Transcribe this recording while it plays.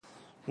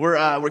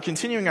We're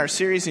continuing our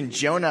series in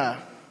Jonah,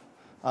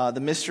 the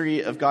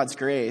mystery of God's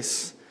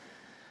grace.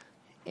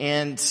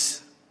 And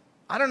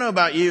I don't know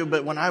about you,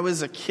 but when I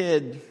was a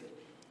kid,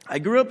 I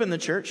grew up in the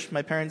church.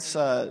 My parents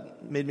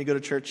made me go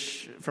to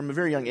church from a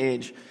very young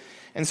age.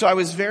 And so I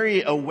was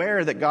very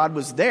aware that God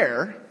was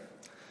there,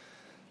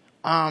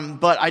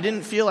 but I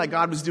didn't feel like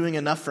God was doing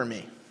enough for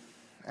me.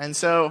 And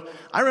so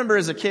I remember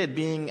as a kid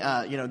being,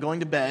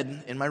 going to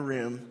bed in my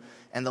room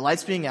and the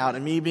lights being out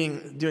and me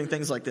doing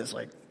things like this,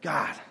 like,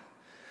 God,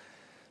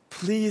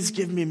 please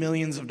give me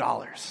millions of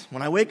dollars.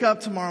 When I wake up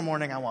tomorrow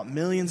morning, I want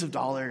millions of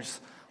dollars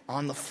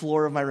on the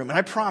floor of my room. And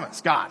I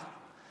promise, God,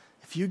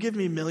 if you give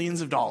me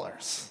millions of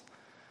dollars,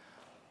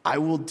 I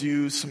will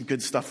do some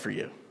good stuff for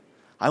you.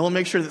 I will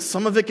make sure that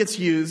some of it gets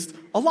used,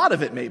 a lot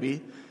of it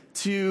maybe,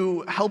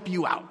 to help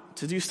you out,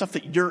 to do stuff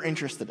that you're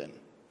interested in.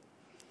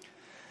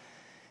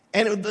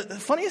 And the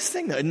funniest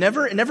thing, though, it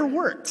never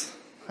worked.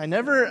 I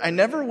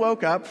never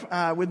woke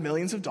up with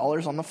millions of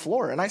dollars on the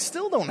floor, and I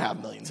still don't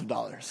have millions of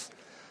dollars.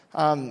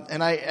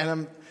 And I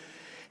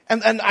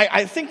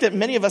think that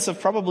many of us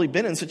have probably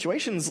been in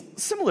situations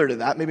similar to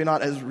that, maybe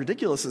not as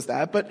ridiculous as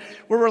that, but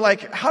where we're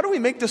like, how do we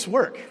make this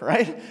work,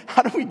 right?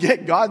 How do we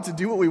get God to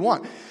do what we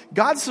want?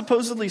 God's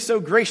supposedly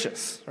so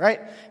gracious, right?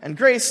 And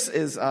grace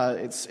is,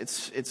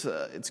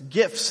 it's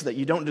gifts that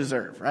you don't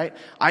deserve, right?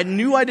 I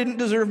knew I didn't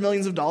deserve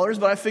millions of dollars,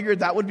 but I figured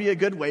that would be a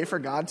good way for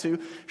God to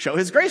show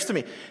His grace to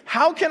me.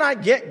 How can I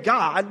get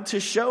God to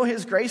show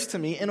His grace to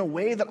me in a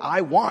way that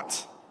I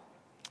want?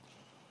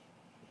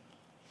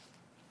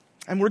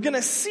 And we're going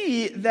to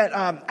see that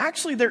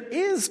actually there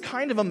is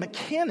kind of a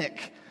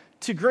mechanic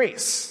to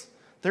grace.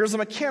 There's a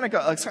mechanic,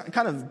 a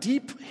kind of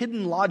deep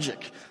hidden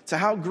logic to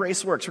how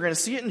grace works. We're going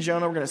to see it in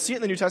Jonah. We're going to see it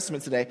in the New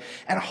Testament today.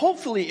 And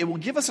hopefully it will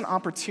give us an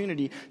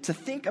opportunity to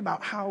think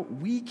about how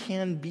we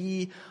can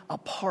be a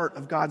part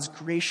of God's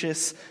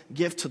gracious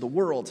gift to the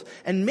world.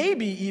 And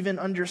maybe even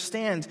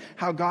understand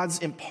how God's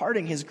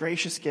imparting His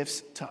gracious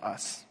gifts to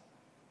us.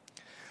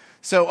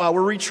 So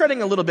we're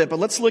retreading a little bit, but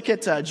let's look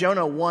at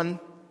Jonah 1.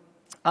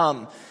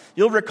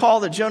 You'll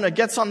recall that Jonah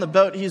gets on the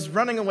boat. He's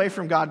running away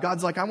from God.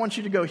 God's like, I want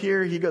you to go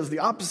here. He goes the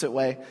opposite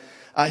way.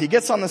 He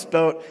gets on this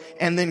boat,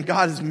 and then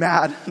God is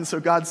mad. And so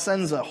God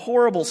sends a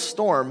horrible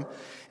storm,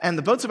 and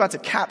the boat's about to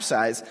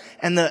capsize.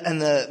 And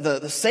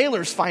the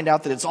sailors find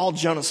out that it's all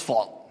Jonah's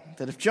fault.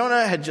 That if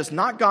Jonah had just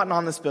not gotten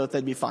on this boat,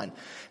 they'd be fine.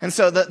 And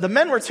so the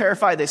men were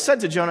terrified. They said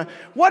to Jonah,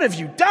 what have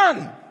you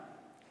done?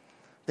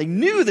 They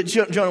knew that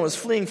Jonah was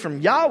fleeing from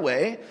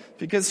Yahweh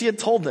because he had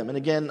told them. And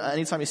again,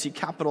 anytime you see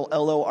capital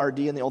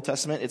L-O-R-D in the Old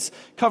Testament, it's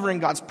covering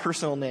God's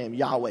personal name,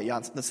 Yahweh.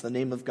 That's the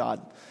name of God.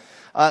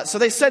 So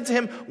they said to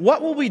him,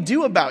 what will we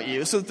do about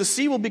you so that the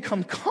sea will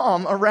become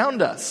calm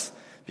around us?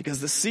 Because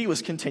the sea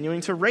was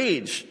continuing to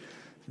rage.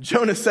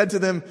 Jonah said to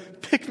them,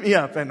 pick me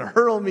up and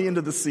hurl me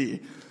into the sea.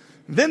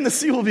 Then the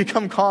sea will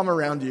become calm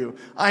around you.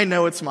 I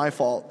know it's my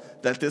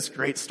fault that this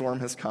great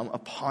storm has come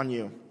upon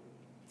you.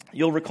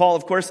 You'll recall,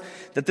 of course,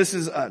 that this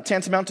is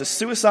tantamount to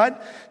suicide.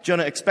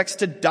 Jonah expects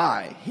to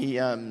die. He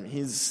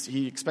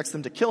expects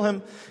them to kill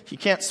him. He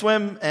can't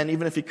swim, and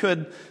even if he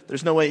could,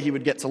 there's no way he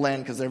would get to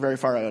land because they're very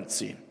far out at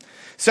sea.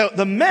 So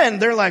the men,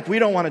 they're like, we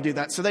don't want to do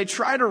that. So they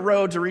try to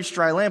row to reach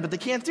dry land, but they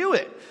can't do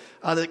it.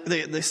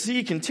 The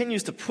sea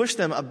continues to push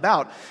them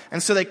about.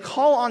 And so they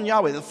call on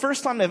Yahweh. The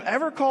first time they've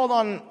ever called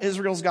on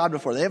Israel's God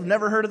before. They have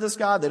never heard of this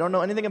God. They don't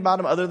know anything about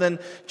him other than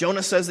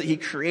Jonah says that he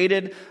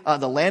created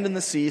the land and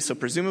the sea. So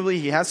presumably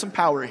he has some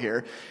power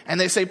here. And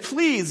they say,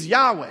 please,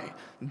 Yahweh,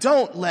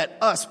 don't let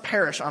us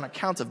perish on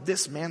account of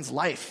this man's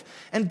life.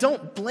 And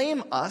don't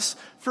blame us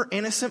for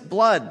innocent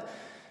blood.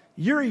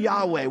 You're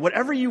Yahweh.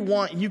 Whatever you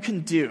want, you can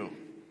do.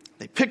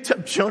 They picked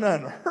up Jonah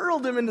and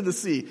hurled him into the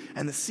sea.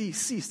 And the sea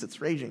ceased its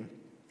raging.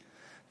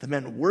 The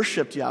men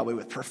worshipped Yahweh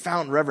with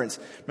profound reverence.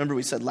 Remember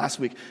we said last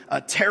week,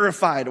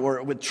 terrified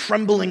or with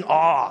trembling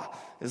awe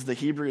is the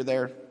Hebrew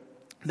there.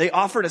 They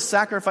offered a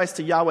sacrifice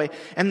to Yahweh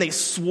and they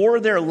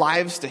swore their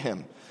lives to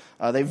him.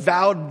 They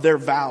vowed their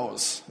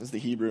vows is the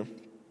Hebrew.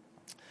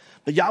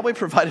 But Yahweh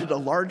provided a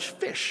large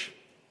fish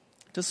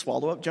to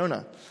swallow up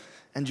Jonah.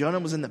 And Jonah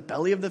was in the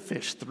belly of the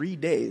fish 3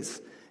 days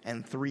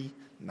and 3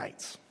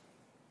 nights.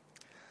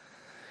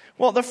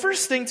 Well, the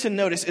first thing to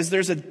notice is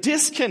there's a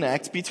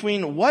disconnect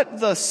between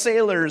what the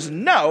sailors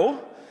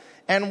know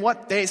and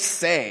what they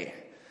say.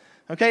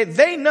 Okay,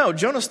 they know.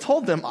 Jonah's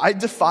told them, I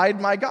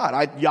defied my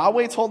God.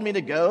 Yahweh told me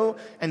to go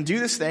and do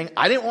this thing.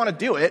 I didn't want to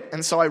do it,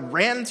 and so I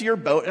ran to your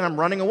boat and I'm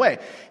running away.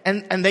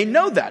 And they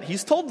know that.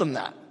 He's told them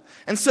that.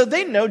 And so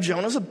they know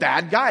Jonah's a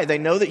bad guy. They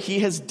know that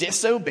he has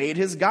disobeyed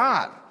his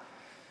God.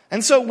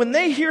 And so when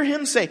they hear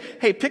him say,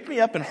 hey, pick me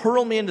up and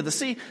hurl me into the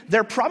sea,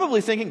 they're probably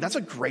thinking, that's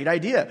a great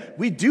idea.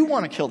 We do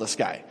want to kill this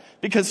guy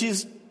because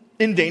he's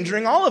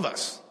endangering all of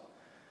us.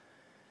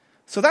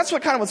 So that's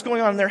what's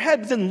going on in their head.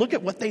 But then look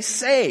at what they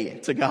say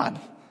to God.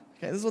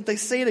 Okay, this is what they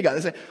say to God.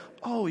 They say,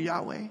 oh,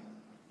 Yahweh,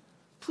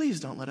 please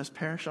don't let us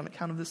perish on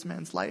account of this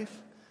man's life.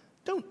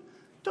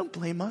 Don't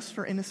blame us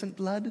for innocent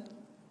blood.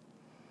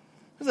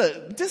 There's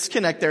a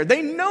disconnect there.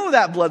 They know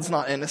that blood's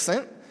not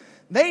innocent.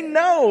 They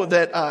know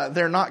that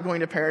they're not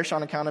going to perish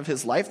on account of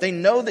his life. They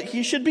know that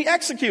he should be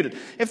executed.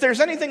 If there's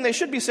anything they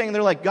should be saying,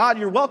 they're like, God,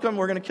 you're welcome.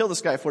 We're going to kill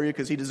this guy for you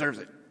because he deserves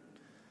it.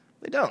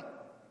 They don't.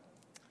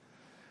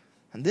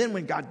 And then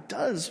when God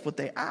does what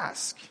they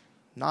ask,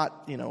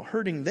 not,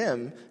 hurting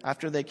them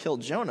after they killed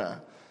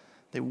Jonah,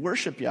 they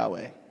worship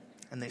Yahweh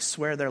and they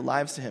swear their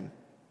lives to him.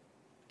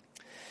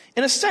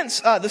 In a sense,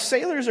 the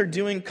sailors are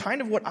doing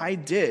kind of what I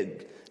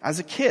did as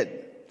a kid.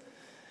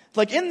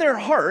 Like in their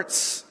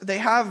hearts, they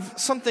have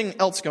something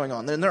else going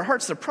on. In their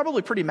hearts, they're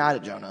probably pretty mad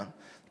at Jonah.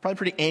 Probably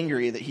pretty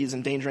angry that he's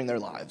endangering their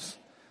lives.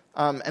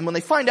 And when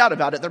they find out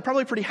about it, they're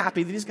probably pretty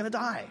happy that he's going to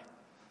die.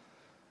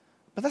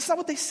 But that's not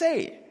what they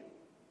say.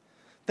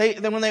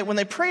 When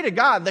they pray to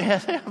God, they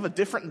have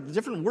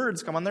different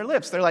words come on their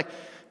lips. They're like,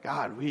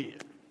 God, we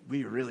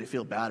really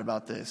feel bad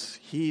about this.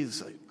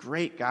 He's a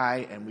great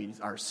guy, and we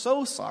are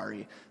so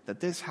sorry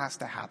that this has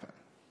to happen.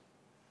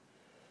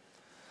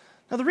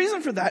 Now, the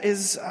reason for that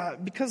is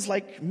because,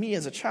 like me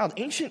as a child,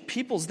 ancient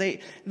peoples,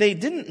 they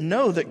didn't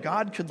know that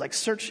God could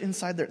search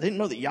inside they didn't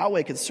know that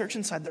Yahweh could search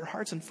inside their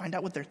hearts and find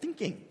out what they're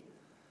thinking.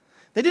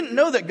 They didn't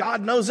know that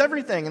God knows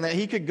everything and that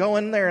he could go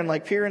in there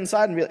and peer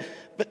inside and be like,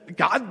 but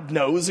God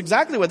knows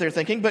exactly what they're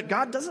thinking, but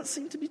God doesn't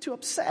seem to be too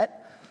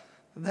upset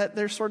that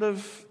there's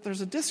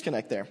a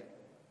disconnect there.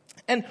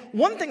 And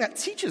one thing that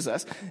teaches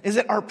us is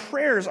that our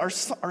prayers are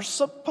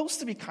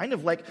supposed to be kind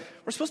of like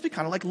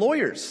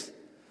lawyers.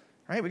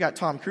 Right? We got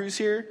Tom Cruise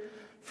here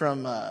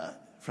from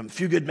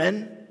Few Good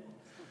Men,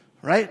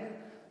 right?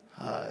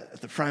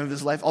 At the prime of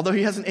his life, although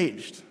he hasn't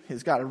aged.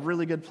 He's got a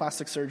really good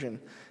plastic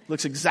surgeon. He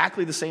looks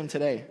exactly the same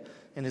today.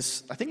 I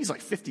think he's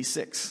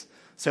 56.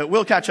 So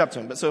we'll catch up to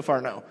him, but so far,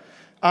 no.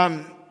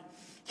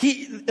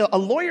 A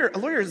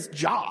lawyer's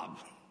job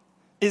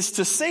is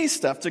to say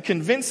stuff to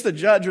convince the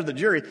judge or the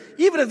jury,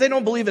 even if they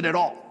don't believe it at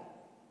all.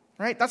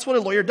 Right? That's what a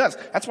lawyer does.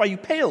 That's why you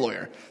pay a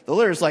lawyer. The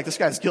lawyer's like, this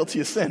guy's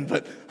guilty of sin,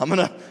 but I'm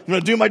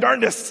gonna do my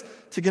darndest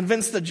to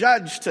convince the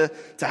judge to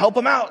help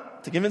him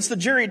out, to convince the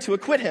jury to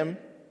acquit him.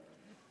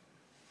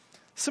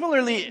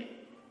 Similarly,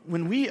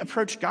 when we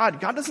approach God,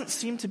 God doesn't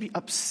seem to be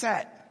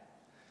upset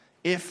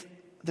if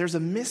there's a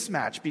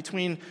mismatch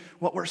between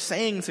what we're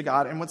saying to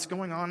God and what's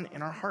going on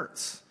in our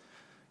hearts.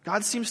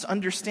 God seems to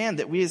understand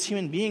that we as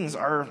human beings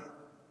are,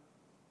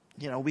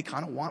 we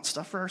kind of want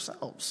stuff for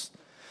ourselves.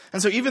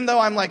 And so even though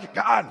I'm like,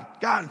 God,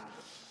 I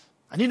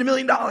need $1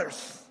 million,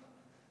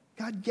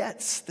 God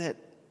gets that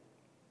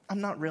I'm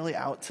not really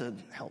out to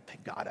help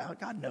God out.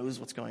 God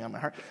knows what's going on in my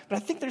heart. But I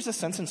think there's a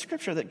sense in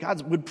Scripture that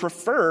God would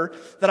prefer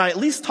that I at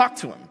least talk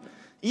to him,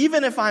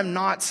 even if I'm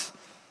not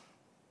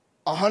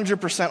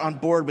 100% on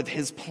board with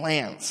his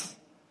plans.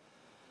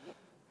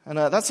 And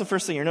that's the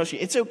first thing you're noticing.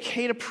 It's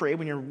okay to pray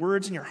when your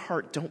words and your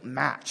heart don't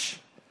match.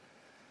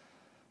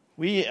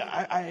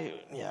 I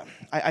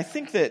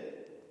think that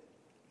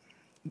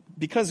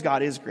because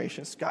God is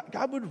gracious,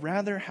 God would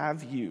rather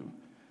have you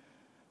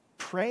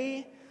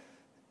pray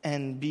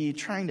and be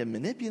trying to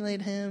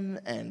manipulate him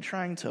and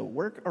trying to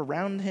work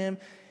around him.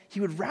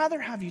 He would rather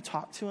have you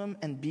talk to him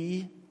and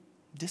be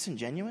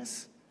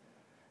disingenuous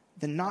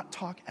than not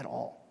talk at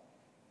all.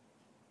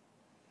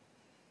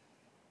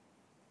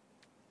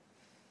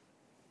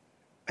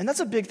 And that's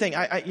a big thing.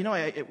 I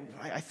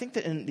think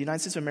that in the United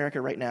States of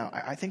America right now,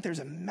 I think there's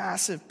a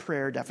massive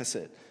prayer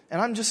deficit.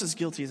 And I'm just as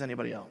guilty as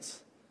anybody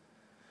else.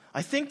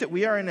 I think that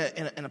we are in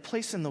a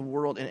place in the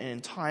world and in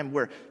time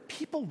where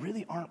people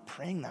really aren't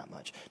praying that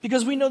much.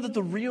 Because we know that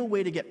the real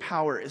way to get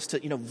power is to,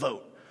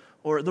 vote.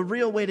 Or the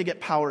real way to get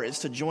power is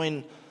to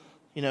join,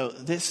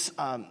 this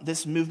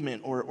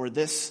movement or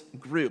this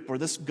group or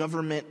this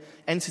government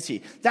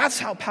entity. That's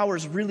how power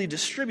is really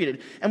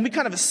distributed. And we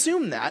kind of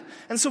assume that.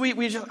 And so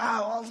we just,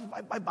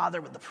 why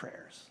bother with the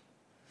prayers?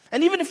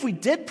 And even if we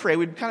did pray,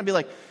 we'd kind of be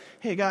like,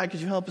 hey, God,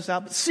 could you help us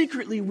out? But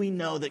secretly we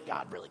know that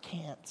God really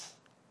can't.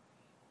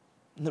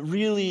 And that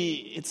really,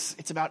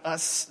 it's about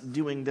us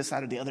doing this,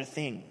 that, or the other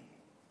thing.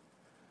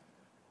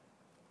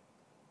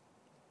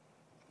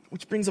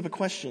 Which brings up a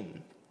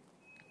question.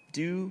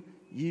 Do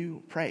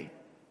you pray?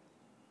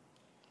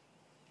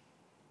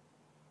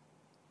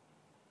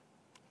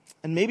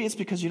 And maybe it's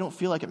because you don't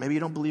feel like it. Maybe you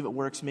don't believe it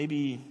works.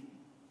 Maybe.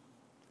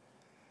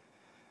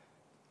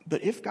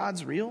 But if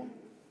God's real,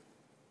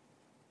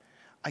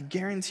 I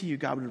guarantee you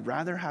God would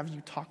rather have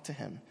you talk to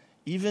him,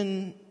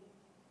 even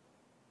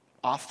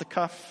off the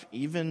cuff,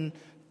 even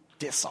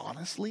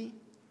dishonestly,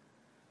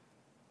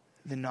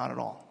 than not at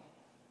all.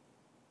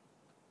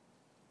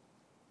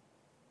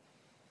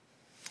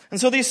 And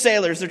so these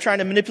sailors, they're trying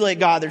to manipulate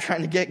God. They're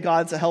trying to get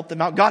God to help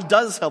them out. God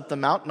does help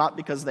them out, not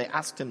because they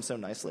asked him so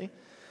nicely,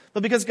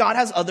 but because God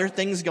has other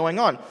things going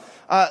on.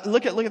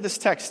 Look at this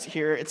text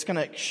here. It's going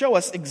to show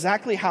us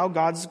exactly how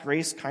God's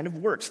grace kind of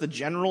works, the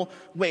general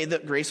way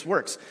that grace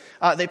works.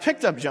 They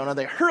picked up Jonah.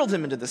 They hurled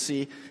him into the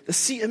sea. The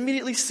sea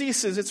immediately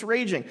ceases its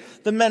raging.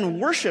 The men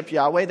worship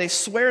Yahweh. They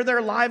swear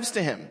their lives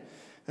to him.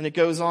 And it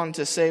goes on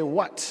to say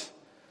what?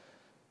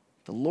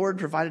 The Lord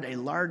provided a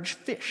large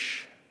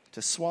fish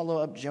to swallow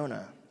up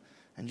Jonah.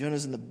 And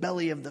Jonah's in the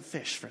belly of the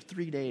fish for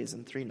 3 days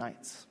and 3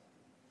 nights.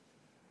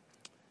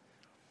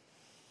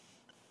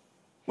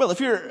 Well, if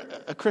you're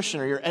a Christian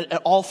or you're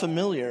at all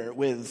familiar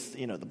with,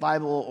 the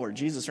Bible or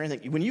Jesus or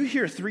anything, when you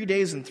hear 3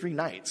 days and 3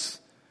 nights,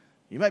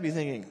 you might be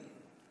thinking,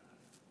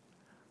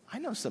 I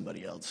know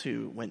somebody else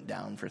who went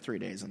down for 3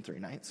 days and 3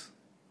 nights,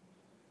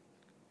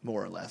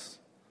 more or less.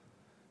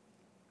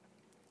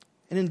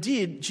 And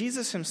indeed,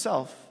 Jesus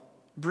himself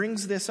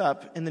brings this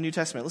up in the New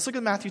Testament. Let's look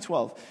at Matthew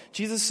 12.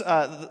 Jesus,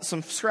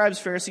 some scribes,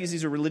 Pharisees,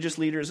 these are religious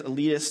leaders,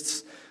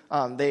 elitists.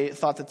 They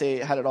thought that they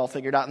had it all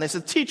figured out. And they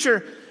said,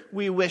 "Teacher,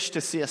 we wish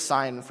to see a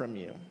sign from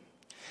you."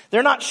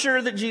 They're not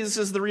sure that Jesus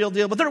is the real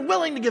deal, but they're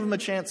willing to give him a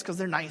chance because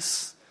they're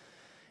nice.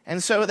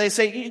 And so they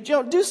say,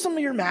 do some of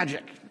your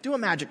magic. Do a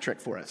magic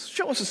trick for us.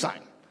 Show us a sign.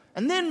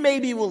 And then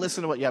maybe we'll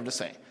listen to what you have to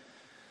say.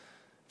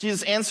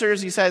 Jesus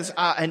answers, he says,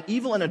 "An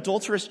evil and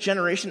adulterous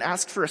generation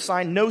asks for a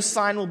sign. No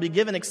sign will be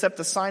given except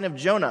the sign of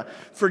Jonah.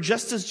 For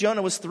just as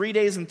Jonah was 3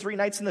 days and 3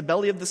 nights in the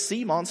belly of the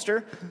sea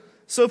monster,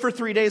 so for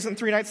 3 days and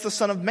 3 nights the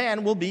Son of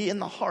Man will be in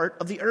the heart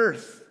of the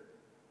earth."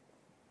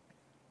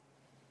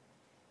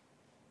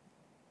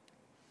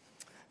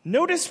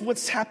 Notice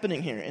what's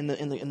happening here in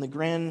the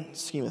grand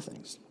scheme of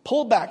things.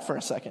 Pull back for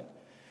a second.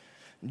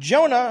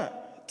 Jonah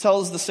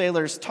tells the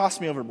sailors, "Toss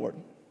me overboard."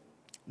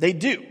 They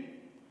do.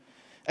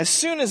 As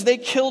soon as they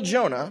kill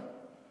Jonah,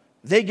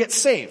 they get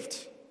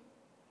saved.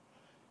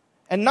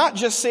 And not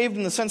just saved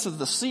in the sense that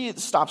the sea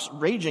stops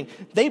raging.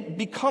 They've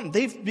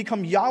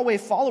become Yahweh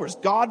followers,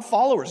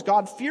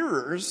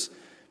 God-fearers,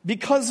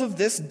 because of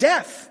this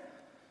death.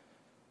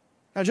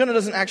 Now, Jonah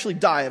doesn't actually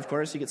die, of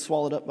course. He gets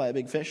swallowed up by a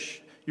big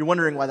fish. You're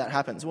wondering why that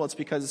happens. Well, it's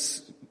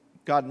because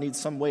God needs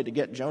some way to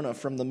get Jonah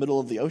from the middle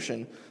of the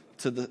ocean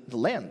to the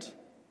land.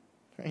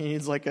 He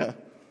needs there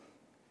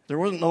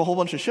wasn't a whole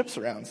bunch of ships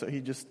around, so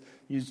he just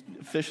used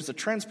fish as a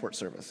transport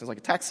service. It's like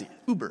a taxi,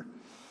 Uber.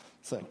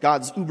 So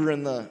God's Uber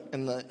in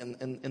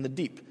the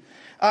deep.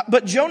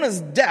 But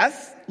Jonah's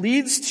death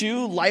leads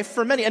to life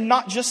for many, and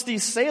not just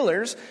these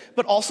sailors,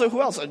 but also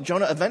who else?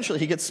 Jonah eventually,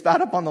 he gets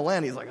spat up on the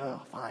land. He's like,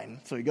 "Oh,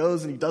 fine." So he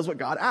goes and he does what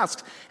God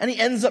asks, and he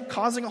ends up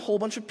causing a whole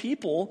bunch of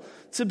people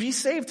to be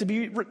saved,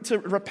 to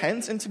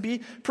repent, and to be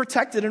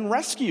protected and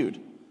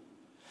rescued.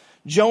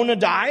 Jonah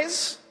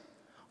dies,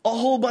 a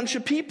whole bunch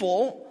of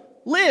people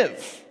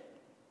live.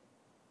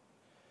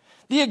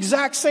 The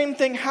exact same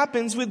thing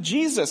happens with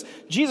Jesus.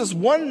 Jesus,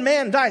 one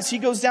man dies. He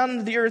goes down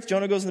into the earth.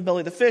 Jonah goes in the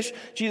belly of the fish.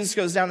 Jesus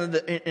goes down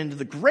into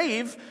the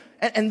grave.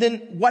 And then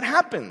what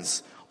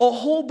happens? A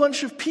whole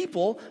bunch of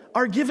people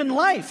are given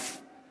life.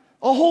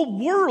 A whole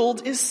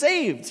world is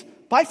saved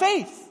by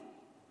faith.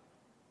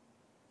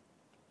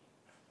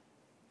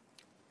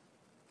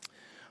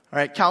 All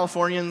right,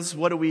 Californians,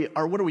 what are we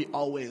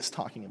always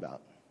talking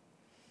about?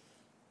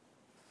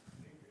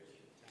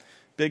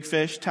 Big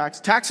fish,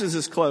 taxes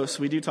is close.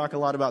 We do talk a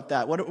lot about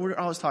that. We're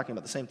always talking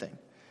about the same thing.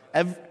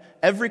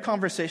 Every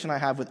conversation I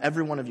have with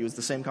every one of you is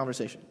the same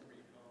conversation.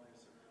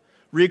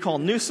 Recall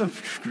Newsom,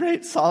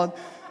 great, solid.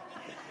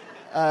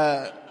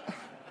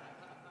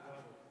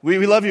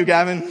 We love you,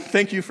 Gavin.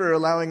 Thank you for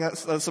allowing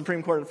us, the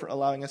Supreme Court for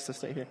allowing us to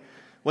stay here.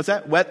 What's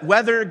that?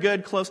 Weather,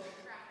 good, close.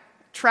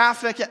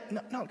 Traffic, yeah.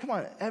 No, come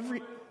on.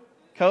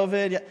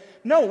 COVID, yeah.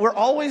 No, we're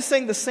always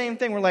saying the same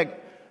thing. We're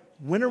like,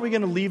 when are we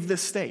going to leave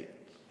this state?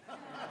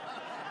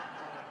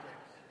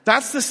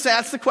 That's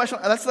the question.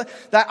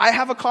 That I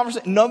have a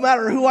conversation, no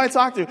matter who I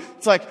talk to.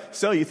 It's like,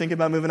 "So you thinking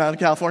about moving out of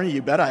California?"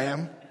 You bet I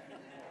am.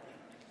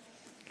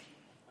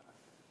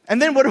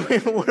 And then what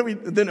do we,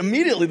 then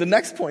immediately the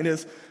next point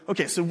is,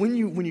 okay, so when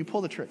you pull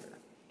the trigger,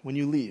 when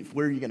you leave,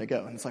 where are you going to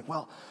go? And it's like,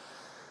 well,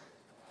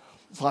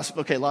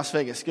 Las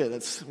Vegas, good.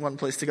 That's one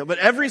place to go. But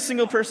every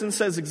single person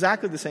says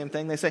exactly the same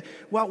thing. They say,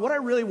 well, what I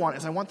really want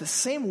is I want the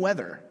same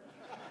weather,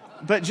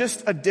 but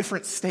just a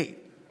different state.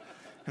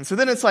 And so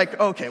then it's like,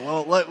 okay,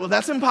 well,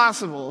 that's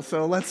impossible.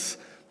 So let's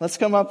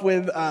come up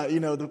with,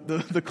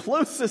 the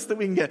closest that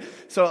we can get.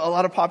 So a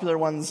lot of popular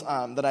ones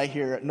that I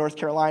hear: North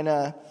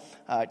Carolina,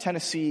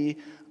 Tennessee,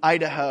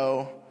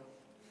 Idaho,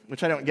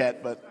 which I don't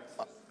get, but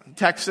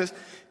Texas.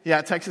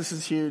 Yeah, Texas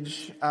is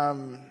huge.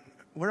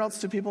 Where else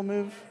do people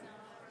move?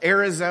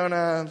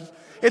 Arizona.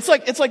 It's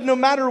like no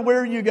matter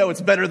where you go,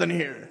 it's better than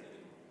here.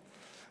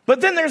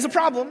 But then there's a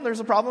problem. There's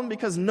a problem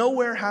because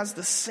nowhere has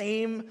the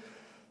same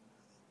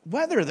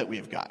weather that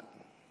we've got.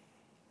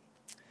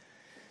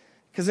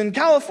 Because in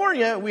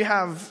California, we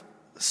have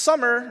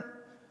summer,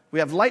 we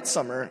have light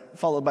summer,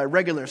 followed by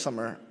regular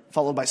summer,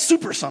 followed by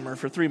super summer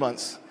for 3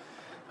 months.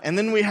 And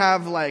then we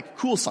have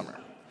cool summer.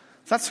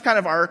 So that's kind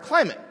of our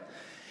climate.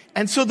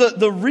 And so the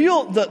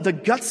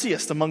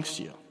gutsiest amongst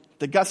you,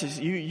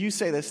 you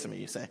say this to me,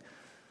 you say,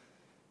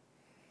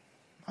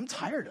 I'm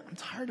tired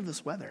of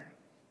this weather.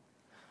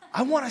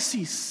 I want to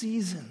see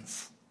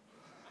seasons.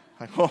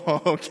 Like,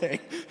 oh,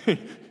 okay.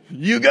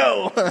 You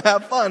go.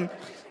 Have fun.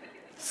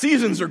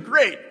 Seasons are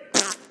great.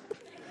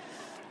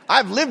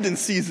 I've lived in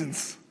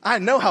seasons. I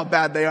know how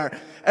bad they are.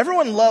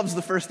 Everyone loves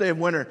the first day of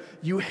winter.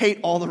 You hate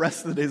all the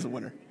rest of the days of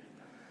winter.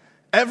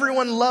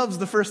 Everyone loves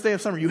the first day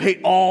of summer. You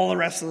hate all the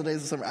rest of the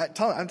days of summer.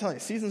 I'm telling you,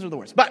 seasons are the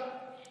worst.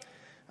 But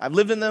I've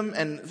lived in them,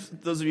 and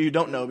those of you who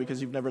don't know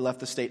because you've never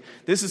left the state,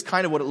 this is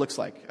kind of what it looks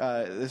like.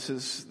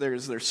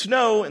 There's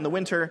snow in the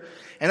winter,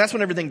 and that's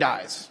when everything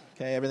dies.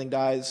 Okay, everything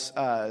dies.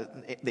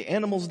 The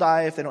animals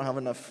die if they don't have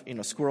enough,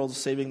 squirrels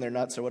saving their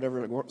nuts or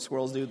whatever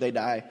squirrels do. They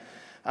die,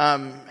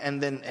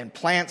 and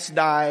plants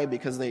die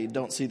because they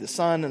don't see the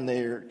sun and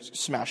they're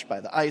smashed by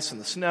the ice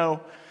and the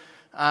snow.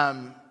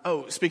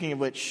 Speaking of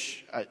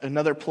which,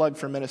 another plug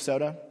for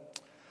Minnesota.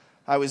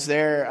 I was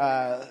there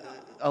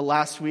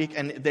last week,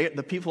 and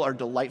the people are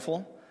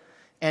delightful.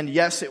 And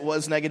yes, it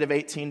was negative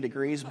 18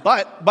 degrees,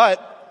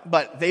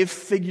 but they've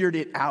figured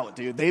it out,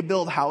 dude. They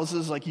build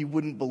houses like you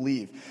wouldn't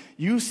believe.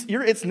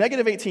 It's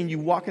negative 18. You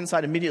walk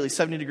inside immediately,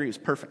 70 degrees,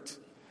 perfect.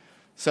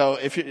 So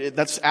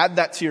add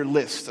that to your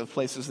list of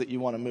places that you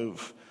want to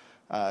move.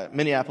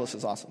 Minneapolis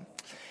is awesome.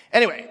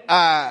 Anyway,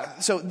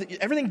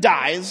 everything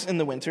dies in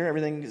the winter.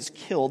 Everything is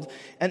killed.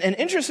 And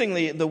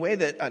interestingly, the way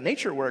that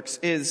nature works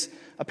is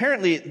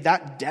apparently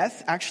that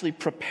death actually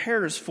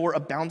prepares for a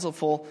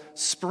bountiful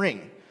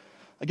spring.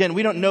 Again,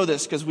 we don't know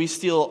this because we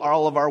steal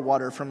all of our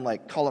water from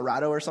like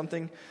Colorado or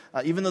something,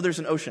 even though there's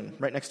an ocean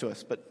right next to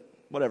us, but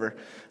whatever.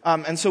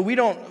 And so we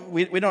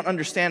don't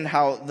understand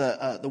how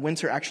the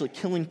winter actually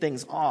killing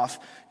things off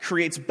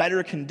creates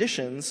better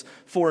conditions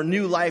for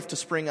new life to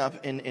spring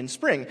up in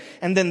spring.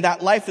 And then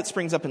that life that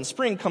springs up in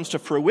spring comes to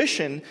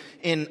fruition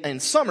in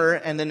summer,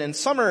 and then in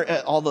summer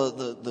all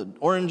the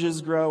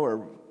oranges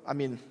grow,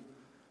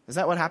 is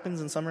that what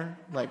happens in summer?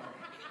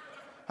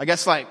 I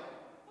guess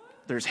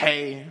there's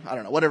hay, I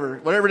don't know,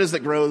 whatever it is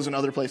that grows in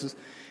other places.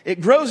 It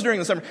grows during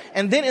the summer.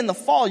 And then in the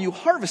fall, you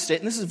harvest it.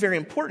 And this is very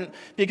important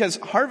because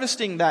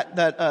harvesting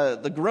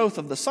the growth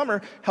of the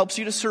summer helps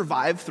you to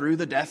survive through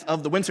the death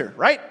of the winter,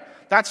 right?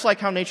 That's like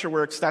how nature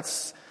works.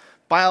 That's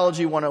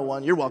biology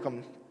 101. You're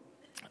welcome.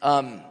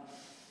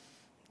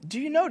 Do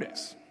you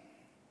notice?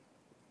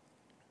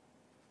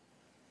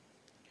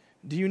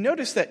 Do you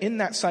notice that in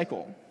that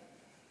cycle,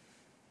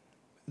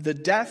 the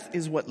death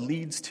is what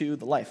leads to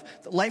the life?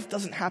 The life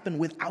doesn't happen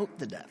without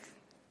the death.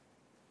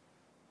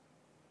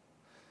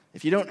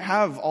 If you don't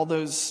have all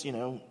those,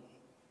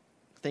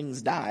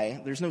 things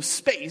die, there's no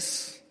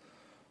space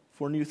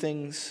for new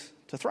things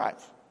to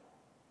thrive.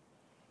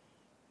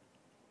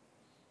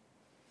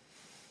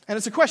 And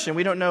it's a question.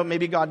 We don't know.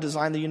 Maybe God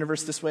designed the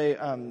universe this way.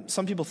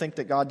 Some people think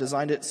that God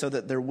designed it so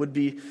that there would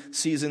be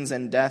seasons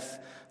and death,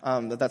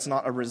 that's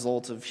not a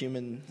result of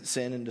human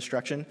sin and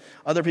destruction.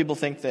 Other people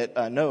think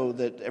that no,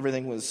 that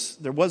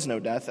there was no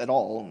death at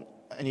all,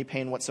 any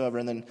pain whatsoever,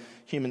 and then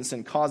human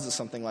sin causes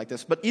something like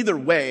this. But either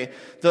way,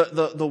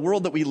 the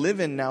world that we live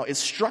in now is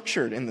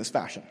structured in this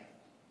fashion.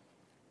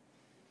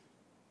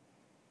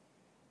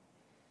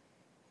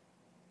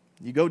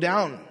 You go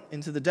down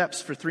into the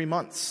depths for 3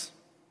 months.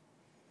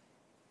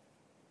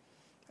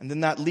 And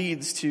then that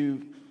leads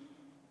to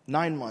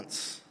 9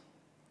 months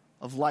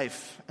of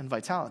life and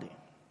vitality.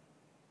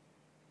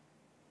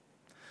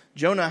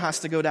 Jonah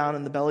has to go down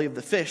in the belly of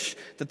the fish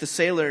that the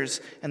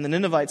sailors and the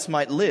Ninevites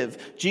might live.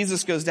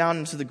 Jesus goes down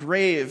into the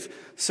grave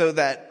so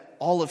that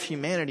all of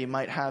humanity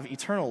might have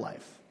eternal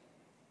life.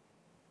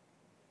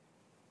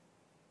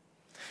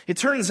 It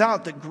turns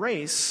out that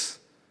grace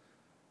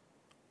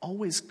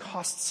always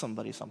costs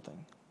somebody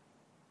something.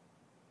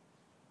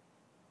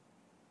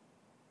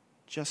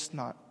 Just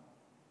not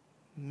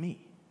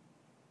me.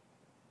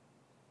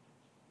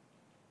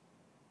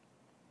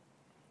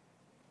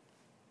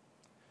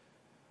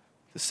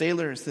 The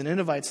sailors, the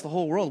Ninevites, the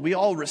whole world, we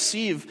all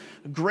receive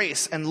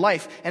grace and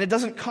life, and it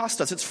doesn't cost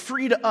us. It's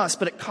free to us,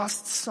 but it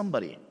costs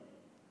somebody.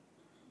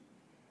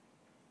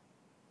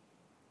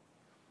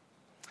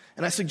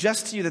 And I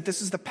suggest to you that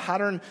this is the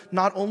pattern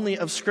not only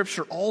of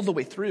Scripture all the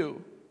way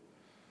through,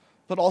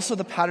 but also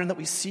the pattern that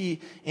we see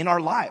in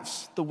our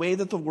lives, the way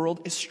that the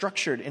world is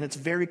structured in its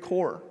very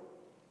core.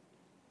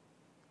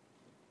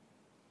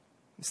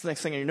 It's the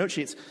next thing on your note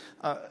sheets.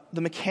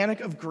 The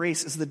mechanic of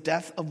grace is the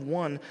death of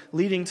one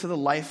leading to the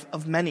life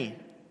of many.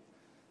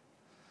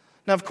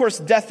 Now, of course,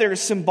 death there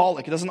is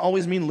symbolic. It doesn't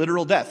always mean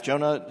literal death.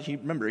 Jonah, he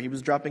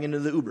was dropping into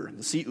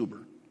the sea Uber.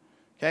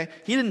 Okay?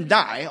 He didn't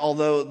die,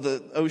 although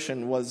the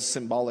ocean was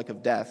symbolic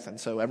of death, and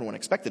so everyone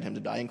expected him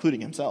to die,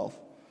 including himself.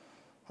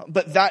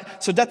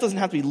 So death doesn't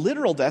have to be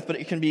literal death, but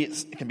it can be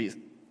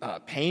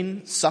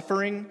pain,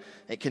 suffering.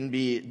 It can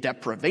be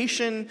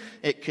deprivation.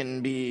 It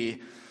can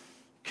be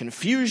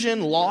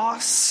confusion,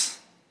 loss.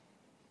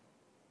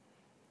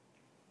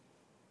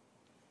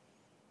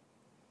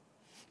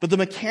 But the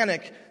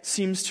mechanic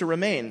seems to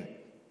remain.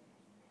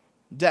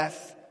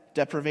 Death,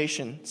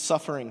 deprivation,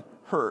 suffering,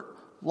 hurt,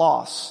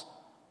 loss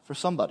for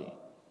somebody.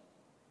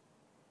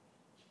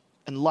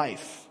 And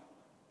life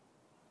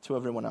to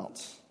everyone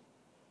else.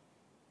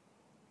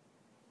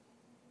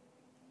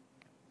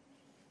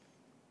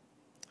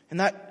 And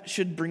that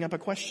should bring up a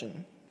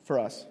question for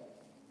us.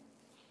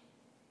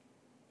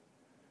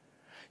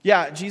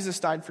 Yeah, Jesus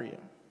died for you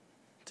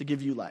to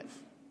give you life.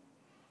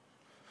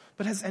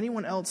 But has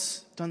anyone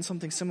else done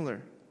something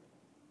similar?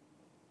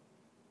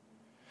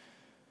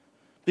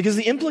 Because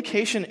the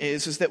implication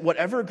is that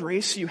whatever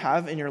grace you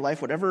have in your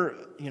life, whatever,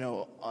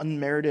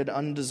 unmerited,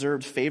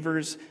 undeserved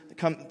favors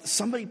come,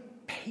 somebody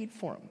paid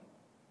for them.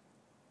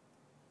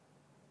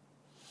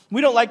 We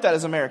don't like that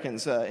as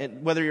Americans,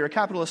 whether you're a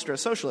capitalist or a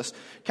socialist.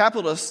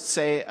 Capitalists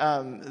say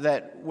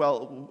that,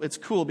 it's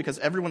cool because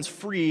everyone's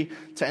free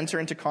to enter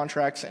into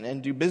contracts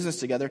and do business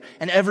together,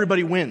 and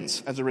everybody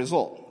wins as a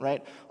result,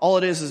 right? All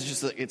it is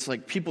just that it's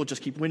like people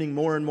just keep winning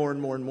more and more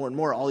and more and more and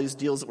more, all these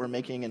deals that we're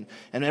making,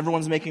 and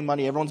everyone's making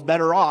money, everyone's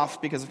better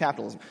off because of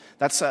capitalism.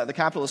 That's the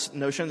capitalist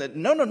notion that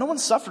no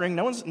one's suffering,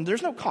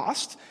 there's no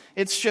cost.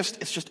 It's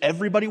just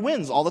everybody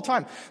wins all the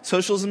time.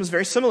 Socialism is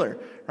very similar,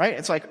 right?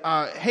 It's like,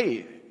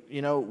 hey,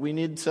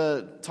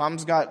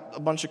 Tom's got a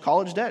bunch of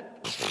college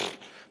debt.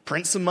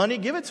 Print some money,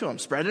 give it to him.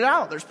 Spread it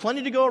out. There's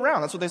plenty to go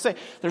around. That's what they say.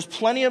 There's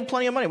plenty of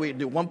money. We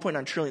do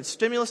 1.9 trillion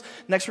stimulus.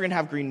 Next we're going to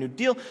have Green New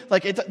Deal.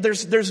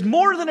 There's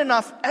more than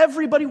enough.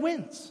 Everybody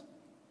wins.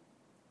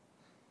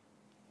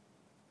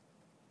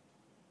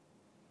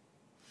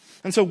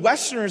 And so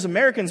Westerners,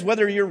 Americans,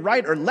 whether you're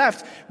right or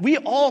left, we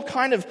all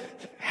kind of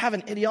have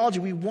an ideology.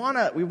 We want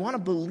to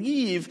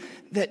believe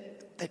that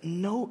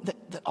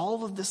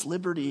all of this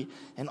liberty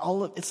and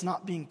it's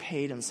not being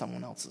paid in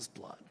someone else's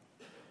blood.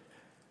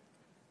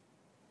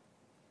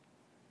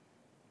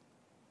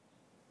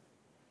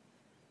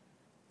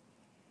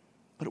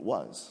 But it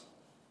was.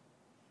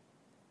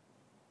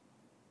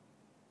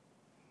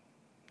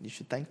 You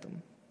should thank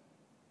them.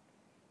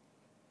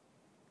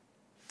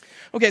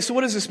 Okay, so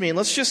what does this mean?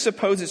 Let's just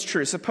suppose it's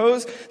true.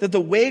 Suppose that the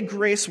way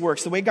grace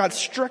works, the way God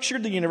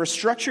structured the universe,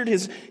 structured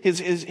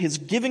his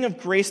giving of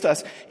grace to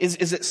us,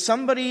 is that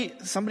somebody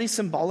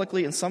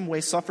symbolically in some way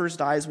suffers,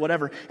 dies,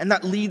 whatever, and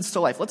that leads to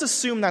life. Let's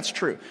assume that's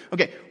true.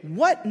 Okay,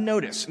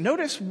 notice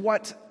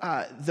what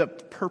the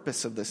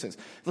purpose of this is.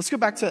 Let's go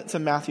back to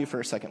Matthew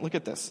for a second. Look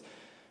at this.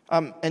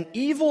 An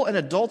evil and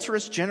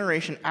adulterous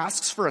generation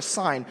asks for a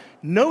sign.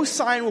 No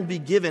sign will be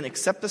given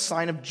except the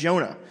sign of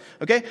Jonah.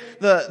 Okay?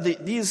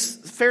 These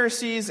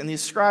Pharisees and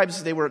these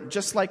scribes, they were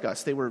just like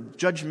us. They were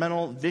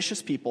judgmental,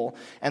 vicious people,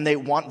 and they're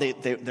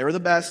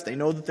the best. They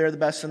know that they're the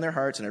best in their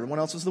hearts, and everyone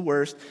else is the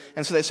worst.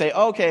 And so they say,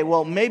 okay,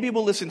 well, maybe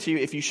we'll listen to you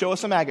if you show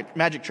us a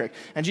magic trick.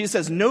 And Jesus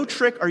says, no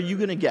trick are you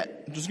going to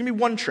get. There's going to be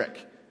one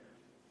trick.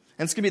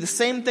 And it's going to be the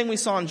same thing we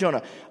saw in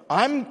Jonah.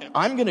 I'm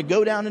going to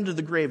go down into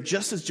the grave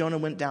just as Jonah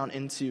went down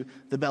into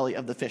the belly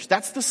of the fish.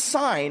 That's the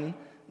sign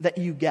that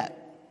you get.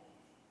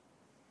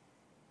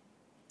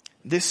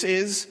 This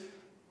is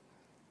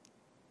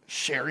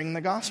sharing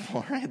the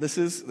gospel, right? This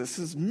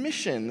is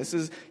mission. This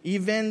is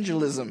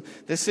evangelism.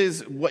 This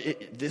is going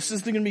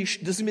to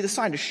be the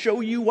sign to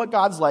show you what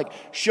God's like,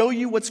 show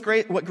you what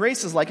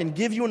grace is like, and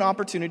give you an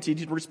opportunity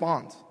to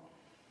respond.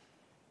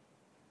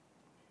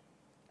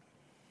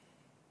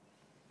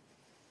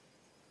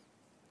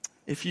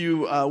 If you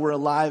were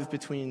alive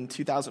between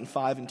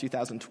 2005 and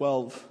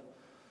 2012,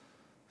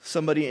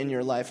 somebody in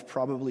your life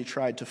probably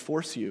tried to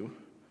force you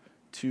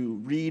to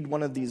read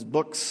one of these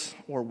books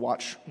or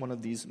watch one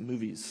of these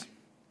movies.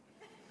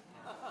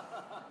 It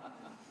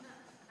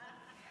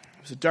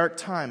was a dark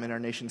time in our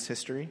nation's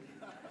history.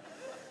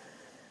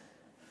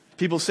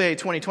 People say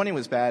 2020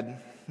 was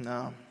bad.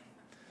 No.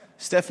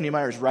 Stephanie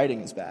Meyer's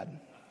writing is bad.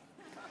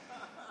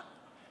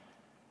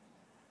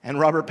 And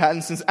Robert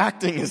Pattinson's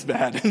acting is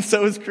bad, and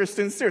so is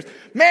Kristen Stewart's.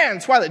 Man,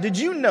 Twilight! Did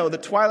you know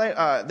that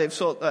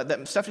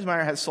that Stephanie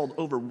Meyer has sold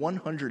over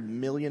 100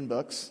 million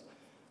books?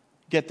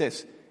 Get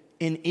this,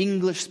 in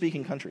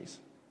English-speaking countries.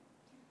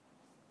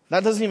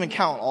 That doesn't even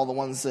count all the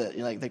ones that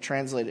they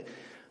translated.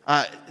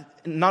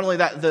 Not only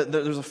that,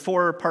 there's a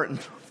four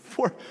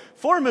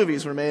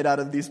movies were made out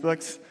of these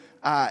books,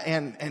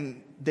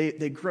 and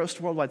they grossed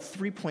worldwide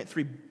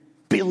 $3.3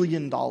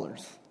 billion.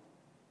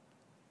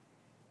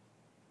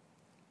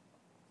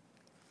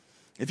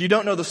 If you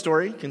don't know the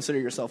story, consider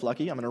yourself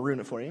lucky. I'm going to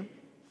ruin it for you.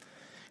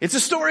 It's a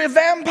story of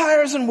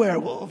vampires and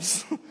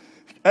werewolves.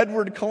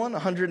 Edward Cullen, a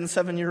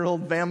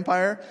 107-year-old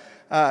vampire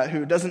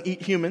who doesn't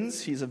eat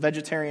humans. He's a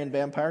vegetarian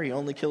vampire. He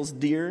only kills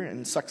deer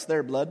and sucks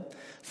their blood.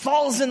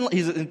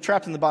 He's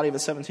trapped in the body of a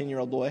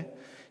 17-year-old boy.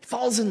 He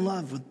falls in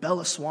love with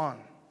Bella Swan,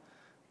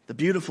 the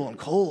beautiful and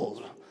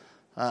cold,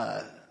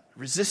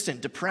 resistant,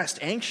 depressed,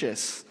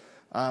 anxious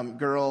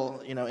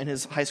girl, in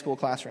his high school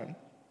classroom.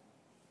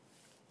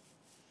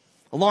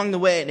 Along the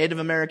way, Native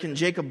American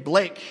Jacob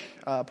Blake,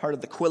 part of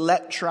the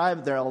Quillette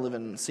tribe, they all live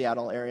in the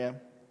Seattle area.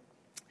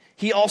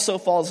 He also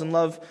falls in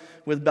love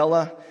with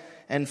Bella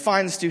and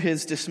finds to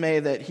his dismay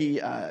that he,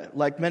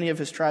 like many of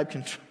his tribe,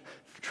 can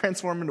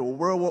transform into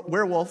a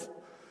werewolf.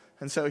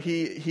 And so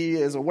he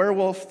is a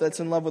werewolf that's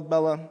in love with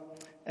Bella.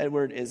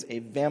 Edward is a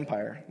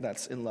vampire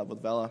that's in love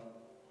with Bella.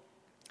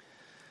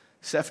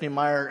 Stephanie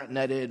Meyer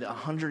netted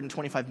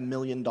 $125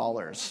 million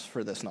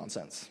for this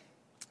nonsense.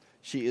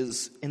 She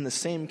is in the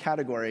same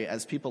category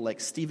as people like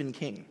Stephen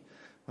King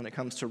when it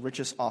comes to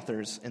richest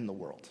authors in the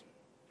world.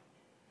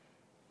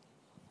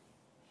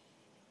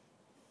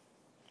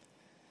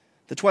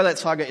 The Twilight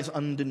Saga is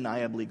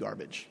undeniably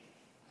garbage.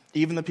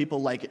 Even the people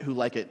who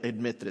like it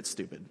admit that it's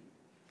stupid.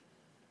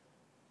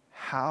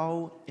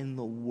 How in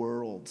the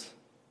world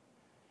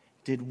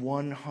did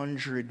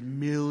 100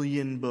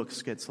 million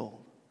books get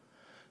sold.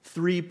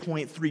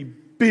 $3.3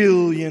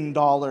 billion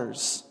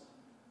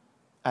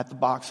at the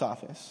box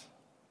office.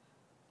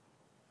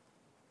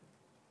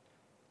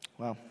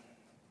 Well,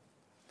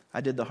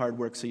 I did the hard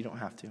work so you don't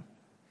have to.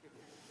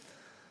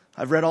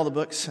 I've read all the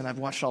books and I've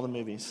watched all the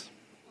movies.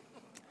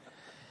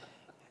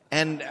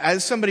 And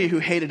as somebody who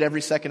hated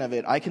every second of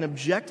it, I can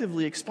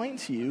objectively explain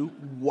to you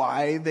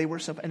why they were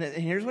so... And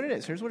here's what it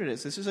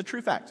is. This is a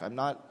true fact.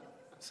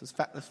 This is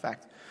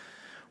fact.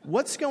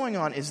 What's going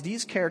on is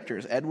these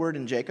characters, Edward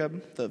and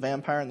Jacob, the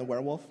vampire and the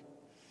werewolf,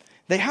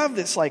 they have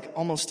this like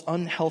almost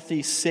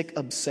unhealthy, sick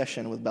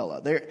obsession with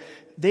Bella.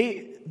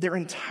 Their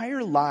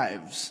entire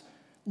lives,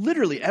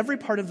 literally every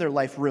part of their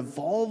life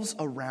revolves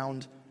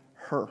around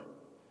her.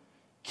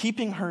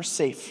 Keeping her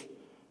safe,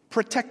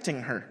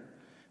 protecting her,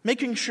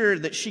 making sure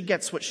that she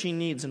gets what she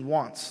needs and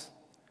wants.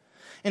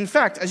 In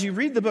fact, as you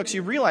read the books,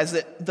 you realize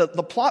that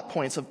the plot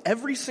points of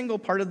every single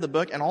part of the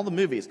book and all the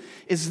movies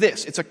is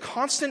this. It's a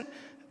constant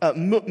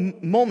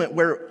moment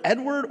where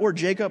Edward or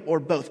Jacob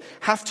or both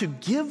have to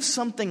give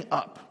something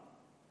up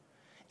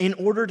in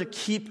order to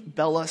keep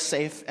Bella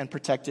safe and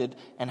protected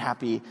and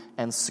happy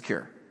and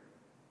secure.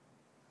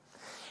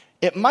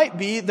 It might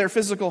be their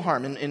physical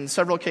harm. In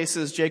several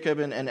cases, Jacob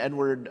and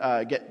Edward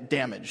get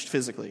damaged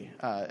physically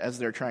as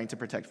they're trying to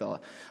protect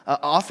Bella.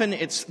 Often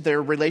it's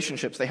their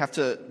relationships. They have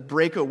to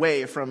break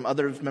away from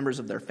other members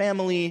of their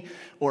family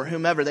or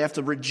whomever. They have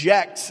to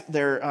reject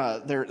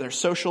their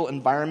social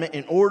environment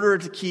in order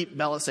to keep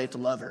Bella safe, to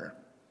love her.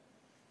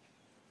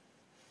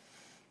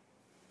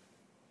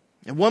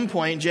 At one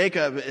point,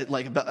 Jacob,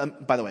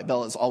 by the way,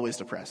 Bella is always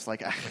depressed.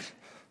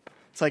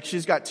 It's like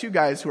she's got two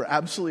guys who are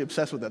absolutely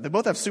obsessed with her. They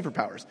both have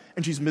superpowers,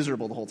 and she's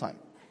miserable the whole time.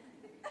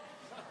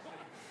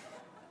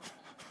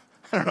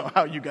 I don't know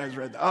how you guys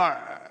read that. All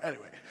right,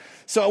 anyway.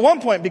 So at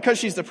one point, because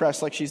she's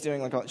depressed, she's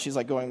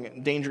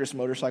going dangerous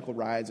motorcycle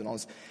rides and all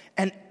this.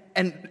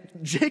 And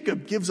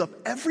Jacob gives up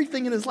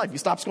everything in his life. He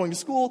stops going to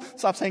school,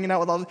 stops hanging out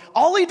with all this.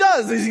 All he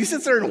does is he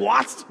sits there and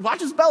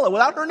watches Bella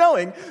without her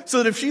knowing, so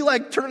that if she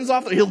turns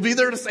off, he'll be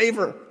there to save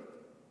her.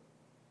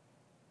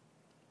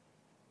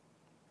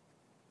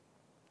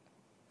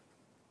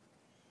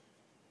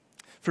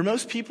 For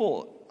most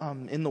people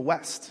in the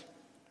West,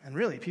 and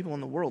really people in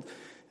the world,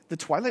 the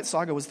Twilight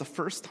Saga was the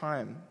first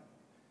time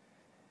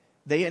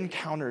they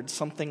encountered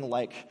something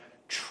like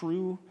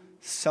true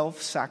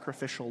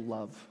self-sacrificial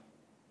love.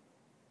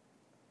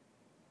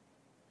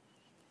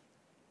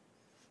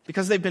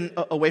 Because they've been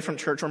away from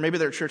church, or maybe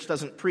their church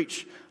doesn't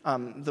preach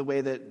the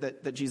way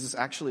that Jesus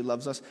actually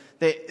loves us,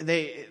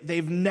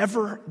 they'd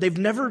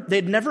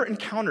never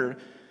encountered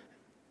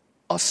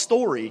a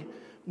story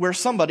where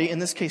somebody, in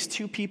this case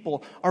 2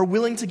 people, are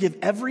willing to give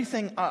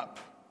everything up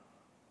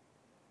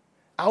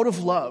out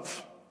of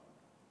love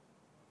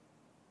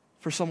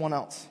for someone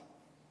else.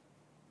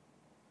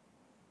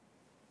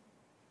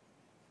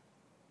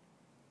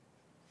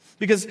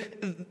 Because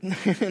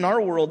in our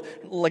world,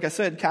 like I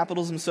said,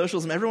 capitalism,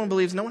 socialism, everyone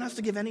believes no one has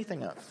to give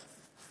anything up.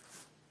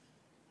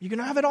 You can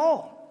have it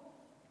all.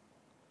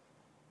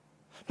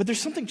 But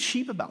there's something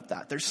cheap about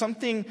that. There's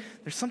something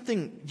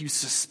you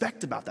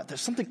suspect about that.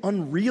 There's something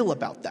unreal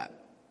about that.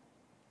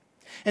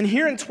 And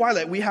here in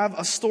Twilight, we have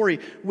a story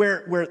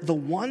where the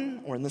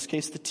one, or in this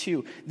case the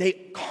 2, they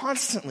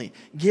constantly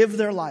give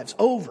their lives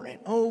over and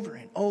over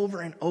and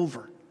over and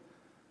over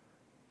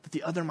that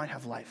the other might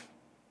have life.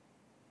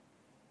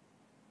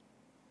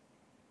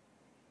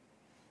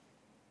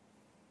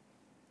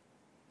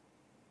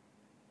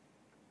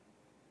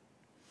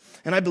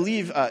 And I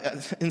believe,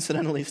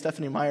 incidentally,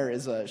 Stephanie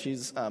Meyer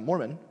she's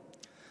Mormon.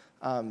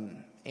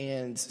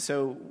 And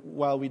so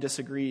while we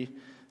disagree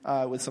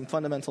with some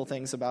fundamental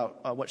things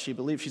about what she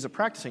believes, she's a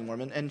practicing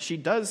Mormon, and she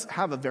does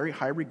have a very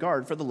high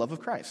regard for the love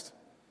of Christ.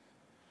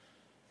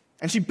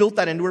 And she built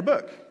that into her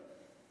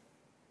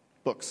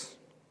books.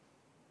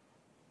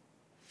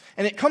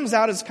 And it comes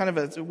out as kind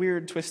of a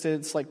weird, twisted,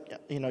 it's like,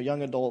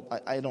 young adult.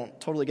 I don't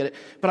totally get it.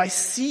 But I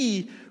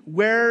see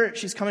where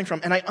she's coming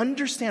from, and I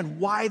understand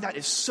why that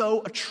is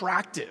so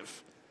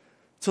attractive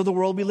to the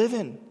world we live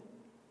in.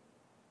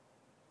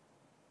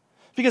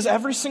 Because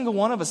every single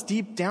one of us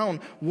deep down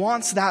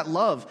wants that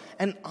love.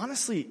 And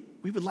honestly,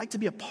 we would like to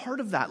be a part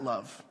of that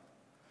love.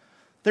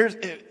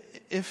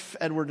 If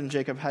Edward and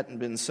Jacob hadn't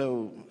been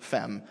so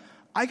femme,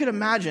 I could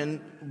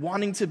imagine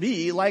wanting to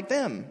be like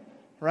them,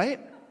 right?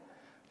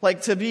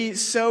 To be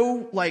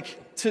so,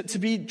 to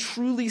be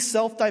truly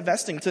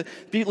self-divesting, to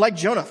be like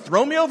Jonah,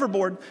 throw me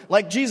overboard,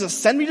 like Jesus,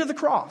 send me to the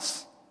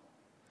cross,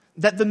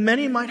 that the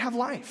many might have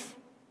life.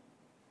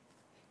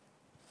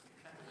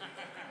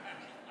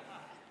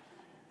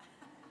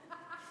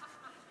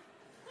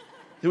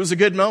 It was a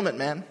good moment,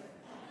 man.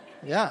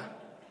 Yeah,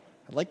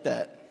 I like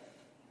that.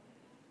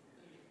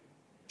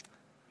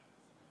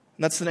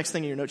 And that's the next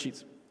thing in your note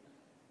sheets.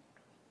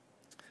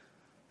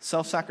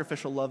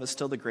 Self-sacrificial love is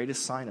still the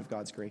greatest sign of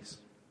God's grace.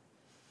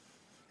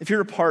 If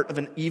you're a part of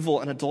an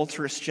evil and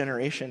adulterous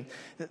generation,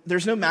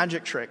 there's no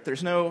magic trick.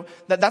 That's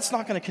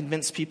not going to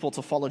convince people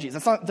to follow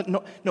Jesus.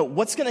 No,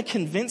 what's going to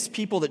convince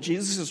people that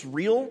Jesus is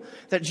real,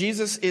 that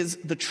Jesus is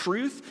the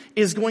truth,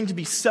 is going to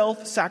be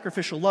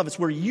self-sacrificial love. It's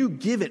where you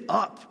give it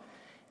up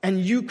and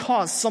you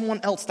cause someone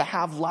else to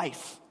have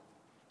life.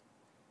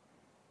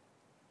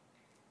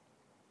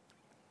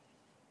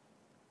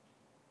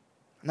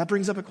 And that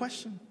brings up a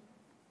question.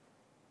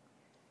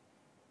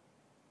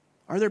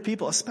 Are there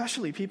people,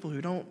 especially people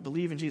who don't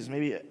believe in Jesus,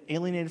 maybe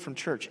alienated from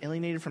church,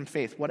 alienated from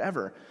faith,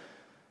 whatever,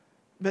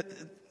 but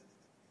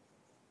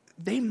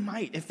they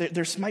might, if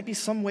there might be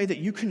some way that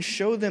you can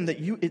show them that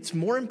it's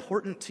more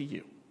important to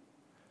you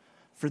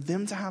for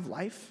them to have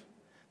life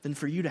than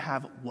for you to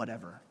have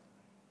whatever.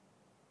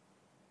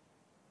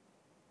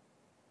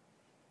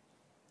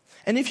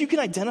 And if you can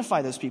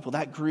identify those people,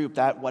 that group,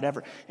 that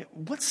whatever,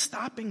 what's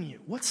stopping you?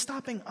 What's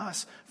stopping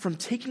us from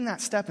taking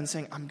that step and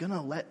saying, I'm going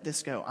to let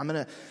this go. I'm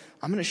going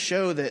to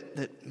show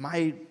that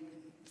my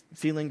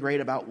feeling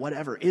great about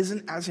whatever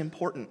isn't as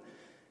important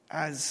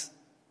as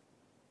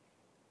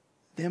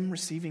them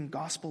receiving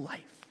gospel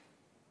life.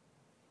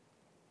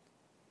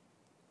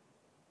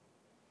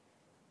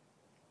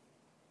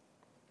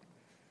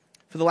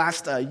 For the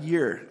last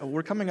year,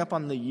 we're coming up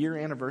on the year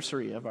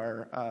anniversary of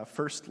our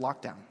first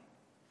lockdown.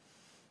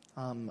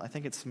 I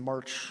think it's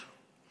March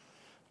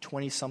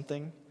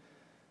 20-something.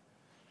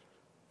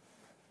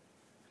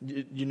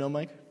 You know,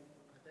 Mike?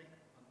 I think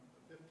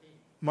on the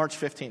 15th. March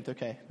 15th,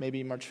 okay.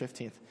 Maybe March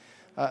 15th.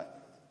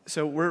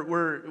 So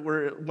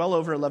we're well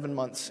over 11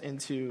 months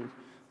into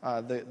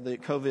the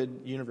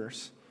COVID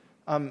universe.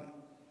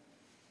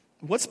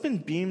 What's been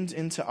beamed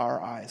into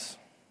our eyes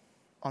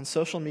on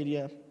social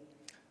media,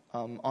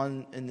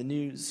 in the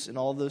news, and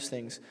all of those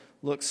things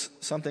looks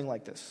something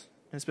like this.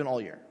 And it's been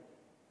all year.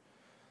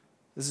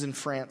 This is in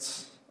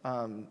France.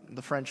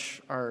 The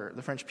French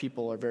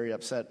people are very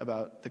upset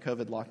about the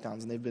COVID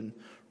lockdowns, and they've been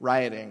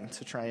rioting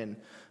to try and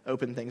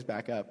open things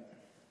back up.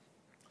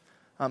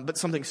 But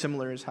something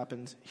similar has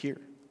happened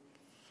here.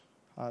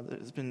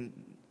 There's been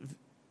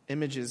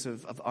images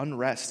of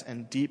unrest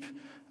and deep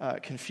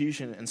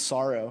confusion and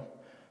sorrow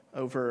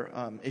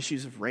over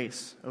issues of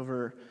race,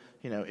 over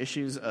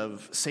issues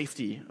of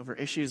safety, over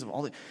issues of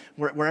all the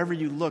wherever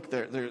you look,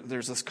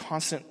 there's this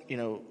constant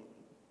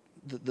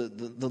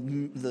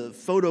The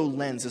photo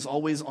lens is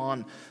always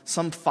on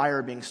some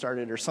fire being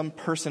started or some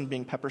person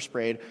being pepper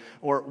sprayed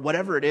or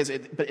whatever it is.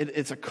 But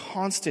it's a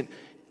constant,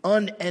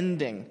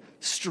 unending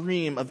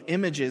stream of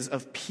images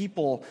of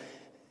people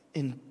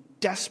in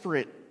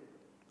desperate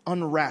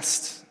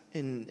unrest,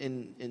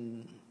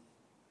 in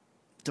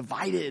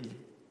divided.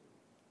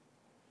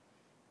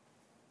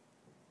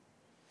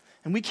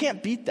 And we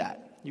can't beat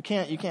that. You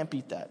can't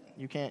beat that.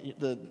 You can't.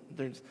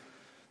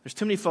 There's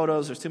too many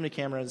photos. There's too many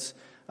cameras.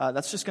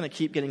 That's just going to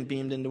keep getting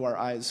beamed into our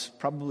eyes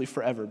probably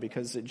forever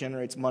because it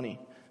generates money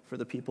for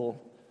the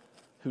people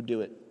who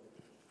do it.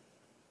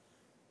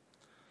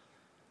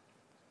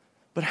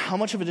 But how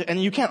much of it,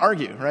 and you can't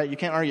argue, right? You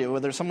can't argue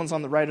whether someone's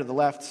on the right or the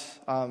left.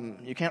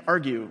 You can't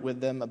argue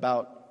with them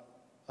about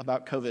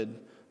COVID,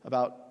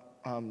 about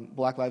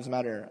Black Lives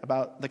Matter,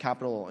 about the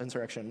Capitol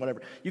insurrection,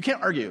 whatever. You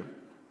can't argue.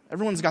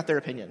 Everyone's got their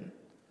opinion.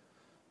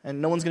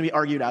 And no one's going to be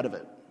argued out of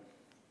it.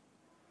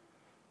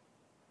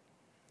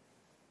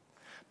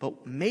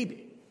 But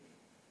maybe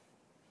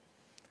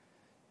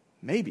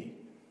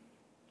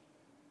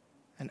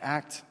an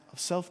act of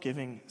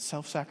self-giving,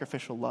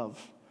 self-sacrificial love,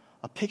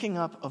 a picking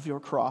up of your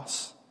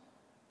cross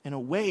in a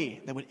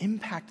way that would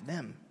impact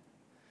them,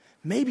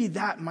 maybe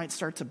that might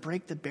start to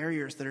break the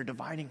barriers that are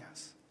dividing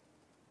us.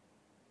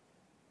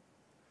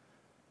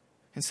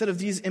 Instead of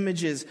these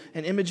images,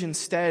 an image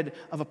instead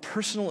of a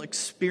personal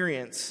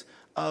experience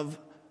of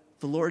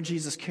the Lord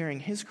Jesus carrying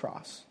his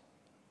cross.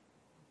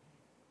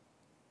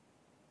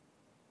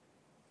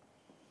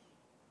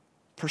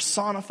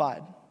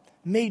 Personified,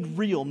 made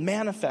real,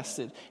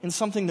 manifested in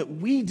something that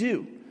we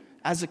do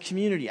as a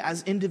community,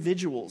 as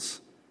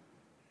individuals,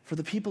 for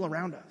the people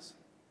around us.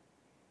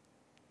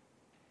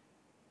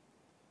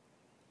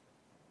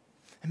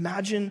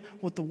 Imagine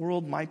what the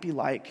world might be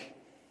like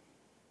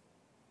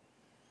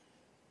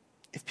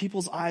if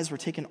people's eyes were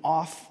taken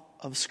off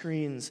of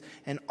screens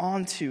and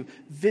onto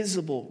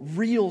visible,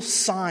 real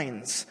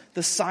signs,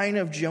 the sign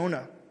of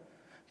Jonah,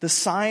 the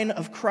sign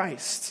of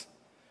Christ,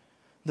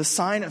 the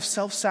sign of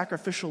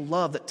self-sacrificial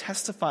love that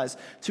testifies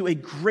to a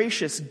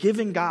gracious,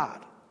 giving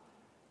God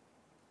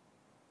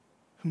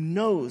who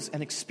knows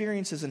and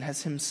experiences and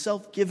has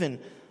himself given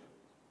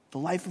the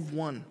life of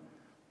one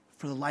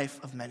for the life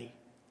of many.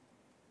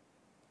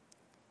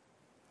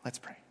 Let's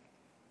pray.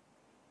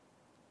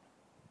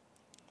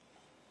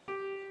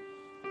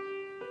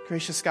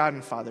 Gracious God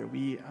and Father,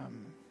 we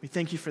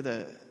thank you for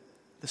the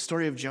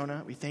story of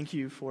Jonah. We thank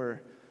you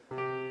for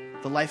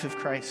the life of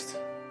Christ.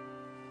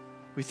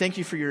 We thank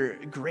you for your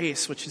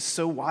grace, which is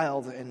so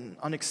wild and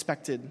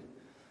unexpected.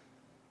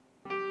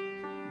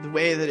 The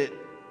way that it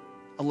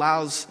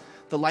allows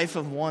the life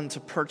of one to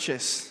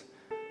purchase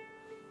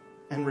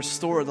and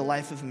restore the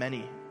life of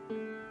many.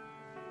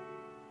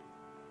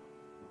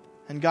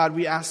 And God,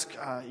 we ask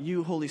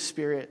you, Holy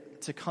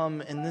Spirit, to come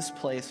in this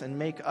place and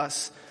make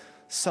us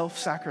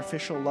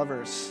self-sacrificial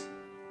lovers,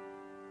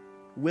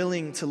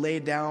 willing to lay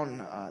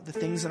down the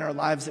things in our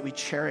lives that we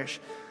cherish,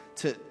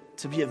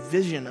 to be a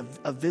vision,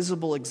 a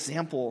visible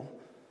example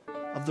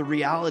of the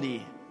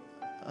reality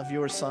of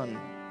your Son,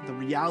 the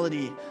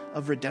reality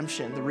of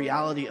redemption, the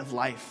reality of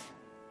life.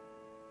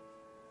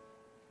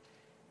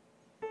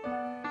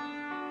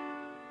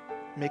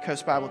 Make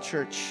Coast Bible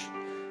Church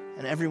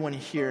and everyone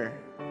here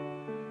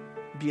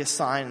be a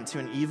sign to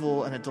an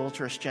evil and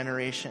adulterous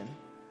generation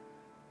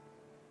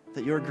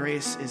that your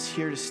grace is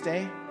here to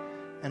stay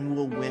and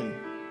will win.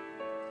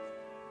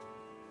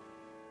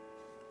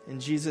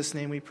 In Jesus'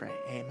 name we pray.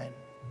 Amen.